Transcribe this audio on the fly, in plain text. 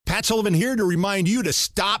Matt Sullivan here to remind you to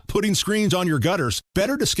stop putting screens on your gutters.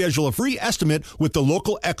 Better to schedule a free estimate with the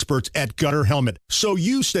local experts at Gutter Helmet so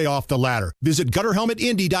you stay off the ladder. Visit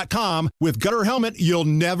GutterHelmetIndy.com. With Gutter Helmet, you'll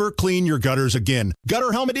never clean your gutters again.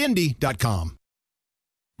 GutterHelmetIndy.com.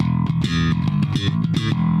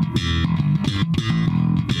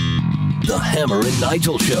 The Hammer and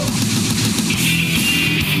Nigel Show.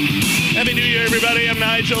 Happy New Year, everybody. I'm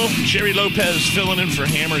Nigel. Jerry Lopez filling in for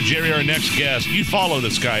Hammer. Jerry, our next guest. You follow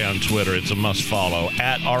this guy on Twitter. It's a must follow.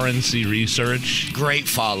 At RNC Research. Great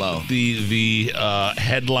follow. The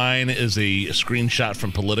headline is a screenshot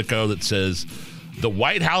from Politico that says, the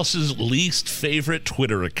White House's least favorite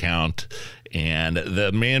Twitter account. And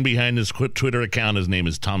the man behind this Twitter account, his name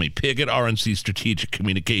is Tommy Pigott, RNC Strategic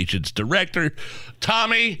Communications Director.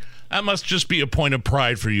 Tommy, that must just be a point of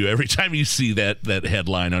pride for you every time you see that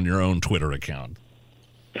headline on your own Twitter account.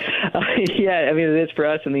 Yeah, I mean, it is for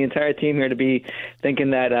us and the entire team here to be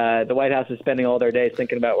thinking that the White House is spending all their days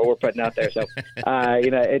thinking about what we're putting out there. So,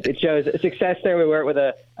 it shows success there. We wear it with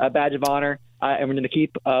a badge of honor, and we're going to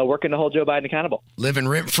keep working to hold Joe Biden accountable. Living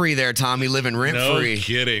rent-free there, Tommy, living rent-free. No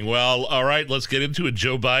kidding. Well, all right, let's get into it.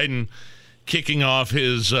 Joe Biden kicking off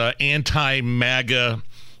his anti-MAGA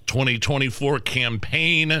 2024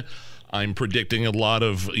 campaign. I'm predicting a lot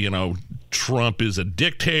of, Trump is a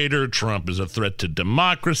dictator. Trump is a threat to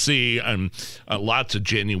democracy. Lots of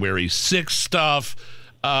January 6th stuff.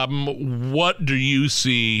 What do you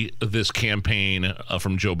see this campaign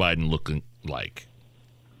from Joe Biden looking like?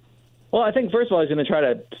 Well, I think, first of all, he's going to try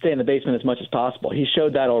to stay in the basement as much as possible. He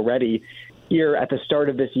showed that already here at the start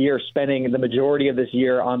of this year, spending the majority of this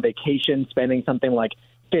year on vacation, spending something like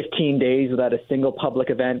 15 days without a single public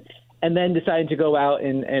event, and then deciding to go out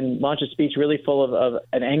and launch a speech really full of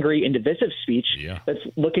an angry and divisive speech that's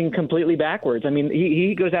looking completely backwards. I mean,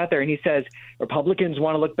 he goes out there and he says Republicans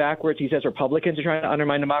want to look backwards. He says Republicans are trying to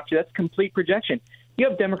undermine democracy. That's complete projection. You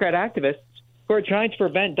have Democrat activists who are trying to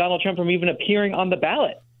prevent Donald Trump from even appearing on the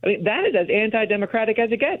ballot. I mean, that is as anti-democratic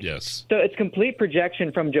as it gets. Yes. So it's complete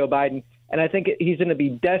projection from Joe Biden. And I think he's going to be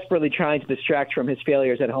desperately trying to distract from his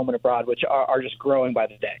failures at home and abroad, which are just growing by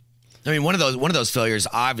the day. I mean, one of those failures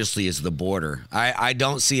obviously is the border. I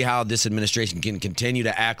don't see how this administration can continue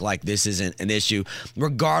to act like this isn't an issue,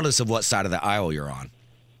 regardless of what side of the aisle you're on.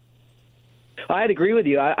 I'd agree with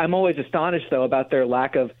you. I'm always astonished, though, about their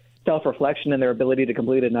lack of self-reflection and their ability to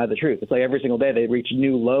completely deny the truth. It's like every single day they reach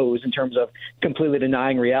new lows in terms of completely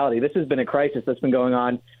denying reality. This has been a crisis that's been going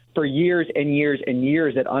on for years and years and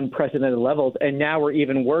years at unprecedented levels, and now we're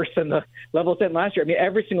even worse than the level set last year. I mean,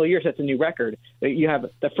 every single year sets a new record. You have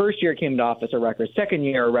the first year came into office a record, second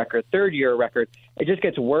year a record, third year a record. It just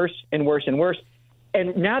gets worse and worse and worse.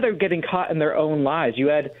 And now they're getting caught in their own lies. You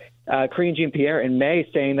had Karine Jean-Pierre in May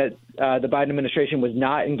saying that the Biden administration was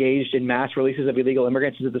not engaged in mass releases of illegal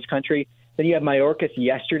immigrants into this country. Then you have Mayorkas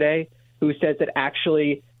yesterday who says that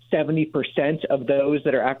actually 70% of those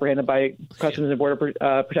that are apprehended by Customs and Border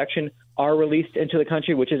Protection are released into the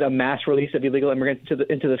country, which is a mass release of illegal immigrants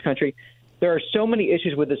into this country. There are so many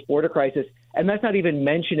issues with this border crisis, and that's not even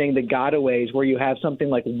mentioning the gotaways, where you have something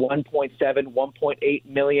like 1.7, 1.8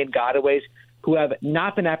 million gotaways who have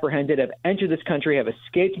not been apprehended, have entered this country, have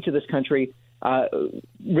escaped into this country,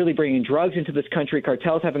 really bringing drugs into this country,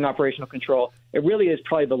 cartels having operational control. It really is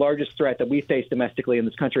probably the largest threat that we face domestically in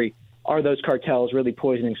this country, are those cartels really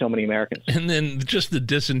poisoning so many Americans. And then just the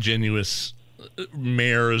disingenuous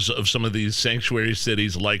mayors of some of these sanctuary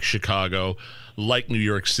cities like Chicago, like New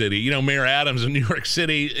York City. Mayor Adams in New York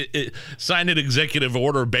City signed an executive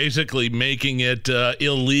order basically making it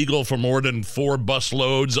illegal for more than 4 bus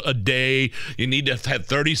loads a day. You need to have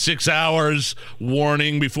 36 hours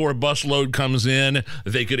warning before a bus load comes in.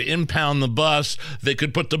 They could impound the bus. They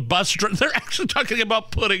could put the bus they're actually talking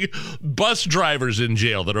about putting bus drivers in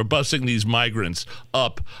jail that are busing these migrants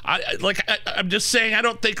up. I'm just saying, I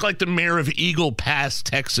don't think like the mayor of Eagle Pass,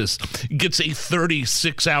 Texas gets a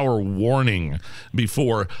 36-hour warning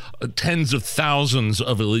before tens of thousands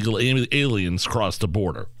of illegal aliens cross the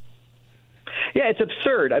border. Yeah, it's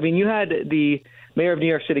absurd. I mean, you had the mayor of New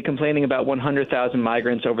York City complaining about 100,000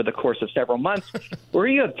 migrants over the course of several months, where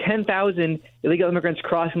you have 10,000 illegal immigrants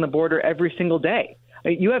crossing the border every single day.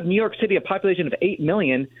 You have New York City, a population of 8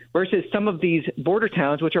 million, versus some of these border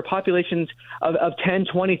towns, which are populations of 10,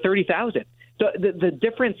 20, 30,000. So the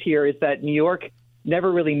difference here is that New York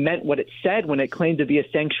never really meant what it said when it claimed to be a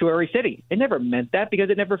sanctuary city. It never meant that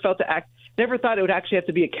because it never thought it would actually have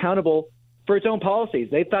to be accountable for its own policies.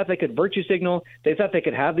 They thought they could virtue signal. They thought they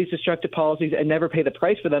could have these destructive policies and never pay the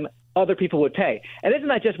price for them. Other people would pay. And isn't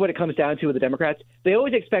that just what it comes down to with the Democrats? They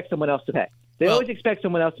always expect someone else to pay. They always expect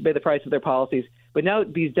someone else to pay the price of their policies. But now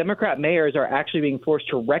these Democrat mayors are actually being forced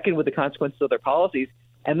to reckon with the consequences of their policies.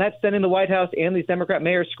 And that's sending the White House and these Democrat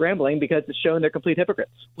mayors scrambling because it's showing they're complete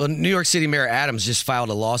hypocrites. Well, New York City Mayor Adams just filed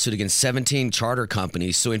a lawsuit against 17 charter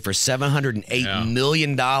companies suing for $708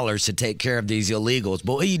 million to take care of these illegals.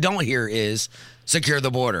 But what you don't hear is secure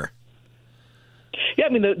the border. Yeah, I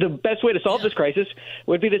mean, the best way to solve this crisis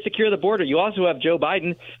would be to secure the border. You also have Joe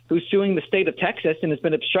Biden, who's suing the state of Texas and has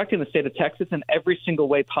been obstructing the state of Texas in every single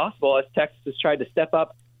way possible as Texas has tried to step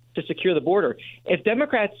up to secure the border. If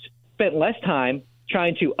Democrats spent less time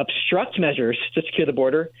trying to obstruct measures to secure the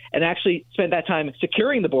border and actually spent that time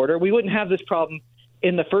securing the border, we wouldn't have this problem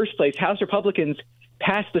in the first place. House Republicans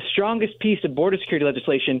passed the strongest piece of border security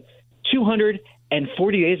legislation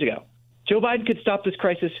 240 days ago. Joe Biden could stop this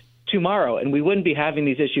crisis tomorrow, and we wouldn't be having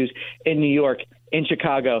these issues in New York, in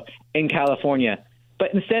Chicago, in California.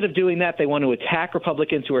 But instead of doing that, they want to attack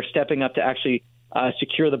Republicans who are stepping up to actually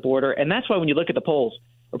secure the border. And that's why when you look at the polls,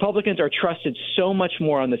 Republicans are trusted so much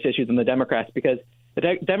more on this issue than the Democrats, because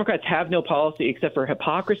the Democrats have no policy except for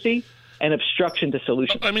hypocrisy and obstruction to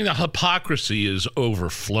solutions. I mean, the hypocrisy is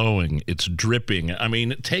overflowing. It's dripping. I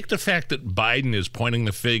mean, take the fact that Biden is pointing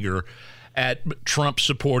the finger at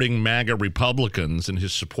Trump-supporting MAGA Republicans and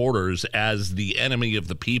his supporters as the enemy of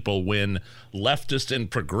the people when leftists and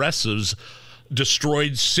progressives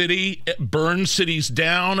destroyed burned cities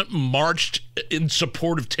down, marched in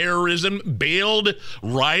support of terrorism, bailed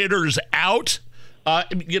rioters out,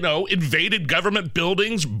 invaded government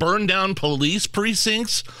buildings, burned down police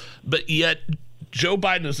precincts. But yet Joe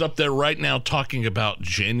Biden is up there right now talking about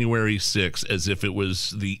January 6th as if it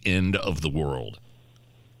was the end of the world.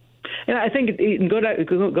 And I think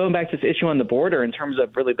going back to this issue on the border in terms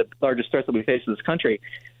of really the largest threats that we face in this country,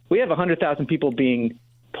 we have 100,000 people being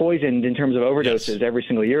poisoned in terms of overdoses every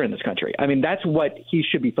single year in this country. I mean, that's what he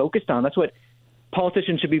should be focused on. That's what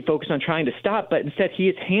politicians should be focused on trying to stop. But instead, he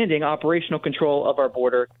is handing operational control of our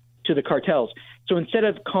border to the cartels. So instead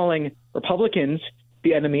of calling Republicans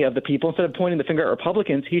the enemy of the people, instead of pointing the finger at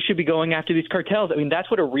Republicans, he should be going after these cartels. I mean, that's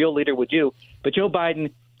what a real leader would do. But Joe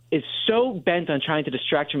Biden is so bent on trying to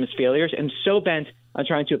distract from his failures and so bent on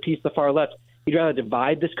trying to appease the far left. He'd rather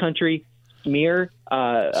divide this country, smear,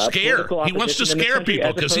 scare. He wants to scare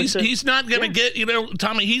people because he's not going to get,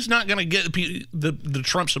 Tommy, he's not going to get the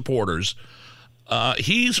Trump supporters.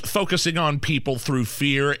 He's focusing on people through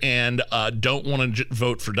fear and don't want to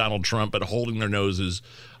vote for Donald Trump, but holding their noses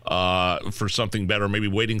for something better, maybe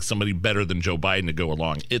waiting somebody better than Joe Biden to go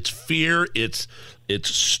along. It's fear. It's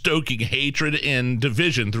stoking hatred and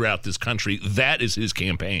division throughout this country. That is his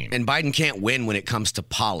campaign. And Biden can't win when it comes to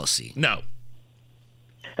policy. No.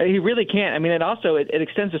 He really can't. I mean, it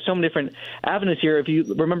extends to so many different avenues here. If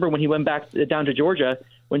you remember when he went back down to Georgia,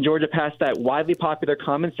 when Georgia passed that widely popular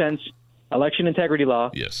common sense election integrity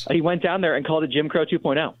law, yes, he went down there and called it Jim Crow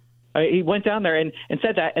 2.0. He went down there and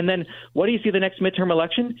said that. And then what do you see the next midterm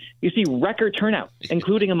election? You see record turnout,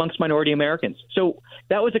 including amongst minority Americans. So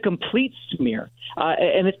that was a complete smear.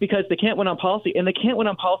 And it's because they can't win on policy. And they can't win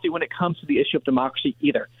on policy when it comes to the issue of democracy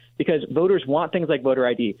either, because voters want things like voter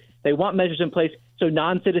ID. They want measures in place so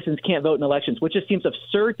non-citizens can't vote in elections, which just seems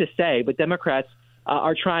absurd to say. But Democrats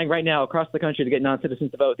are trying right now across the country to get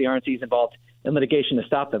non-citizens to vote. The RNC is involved in litigation to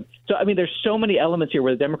stop them. So, I mean, there's so many elements here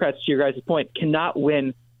where the Democrats, to your guys' point, cannot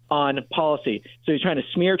win on policy. So he's trying to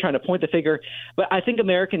smear, trying to point the finger. But I think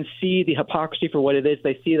Americans see the hypocrisy for what it is.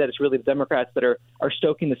 They see that it's really the Democrats that are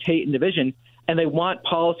stoking this hate and division. And they want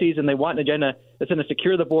policies and they want an agenda that's going to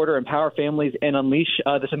secure the border, empower families, and unleash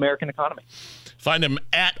this American economy. Find him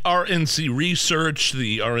at RNC Research,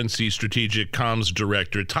 the RNC Strategic Comms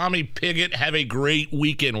Director. Tommy Pigott, have a great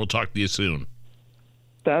weekend. We'll talk to you soon.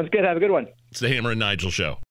 Sounds good. Have a good one. It's the Hammer and Nigel Show.